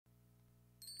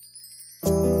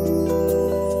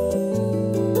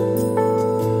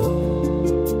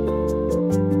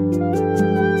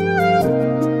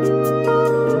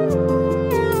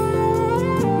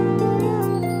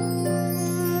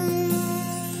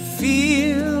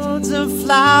of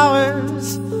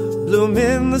flowers bloom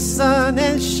in the sun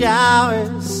and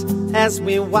showers as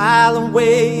we while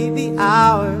away the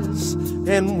hours,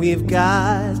 and we've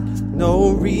got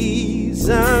no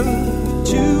reason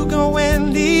to go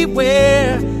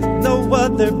anywhere. No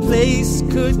other place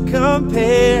could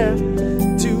compare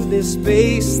to this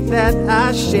space that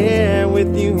I share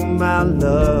with you, my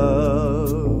love.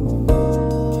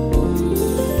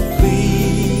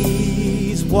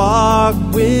 Please walk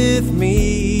with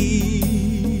me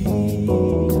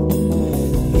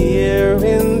here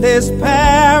in this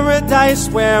paradise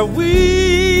where we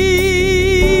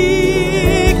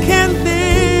can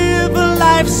live a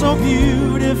life so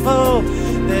beautiful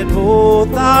that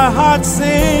both our hearts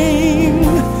sing,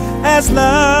 as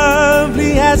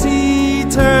lovely as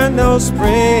eternal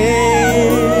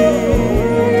spring.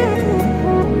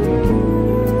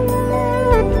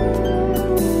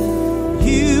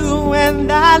 You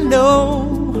and I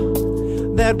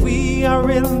know that we are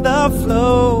in the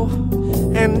flow,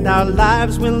 and our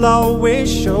lives will always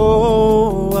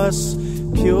show us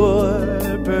pure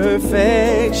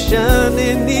perfection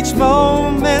in each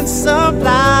moment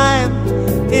sublime,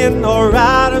 in or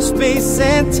out of space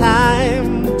and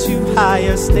time. To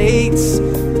higher states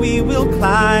we will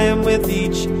climb with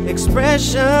each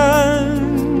expression.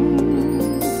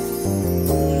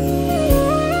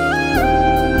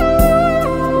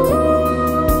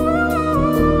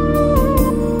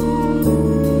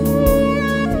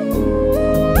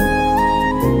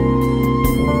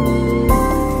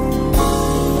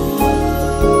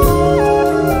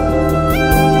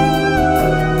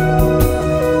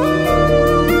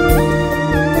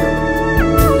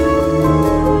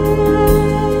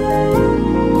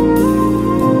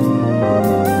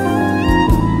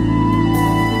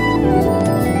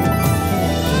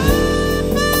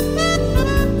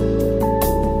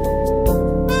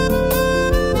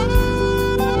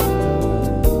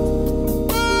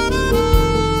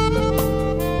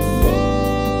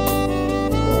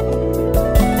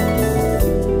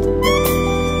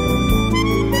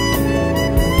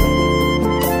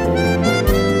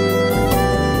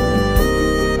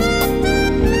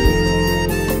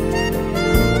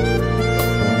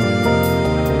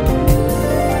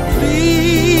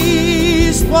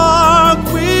 Walk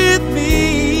with me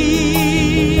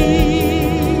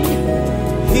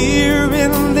here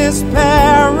in this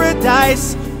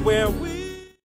paradise where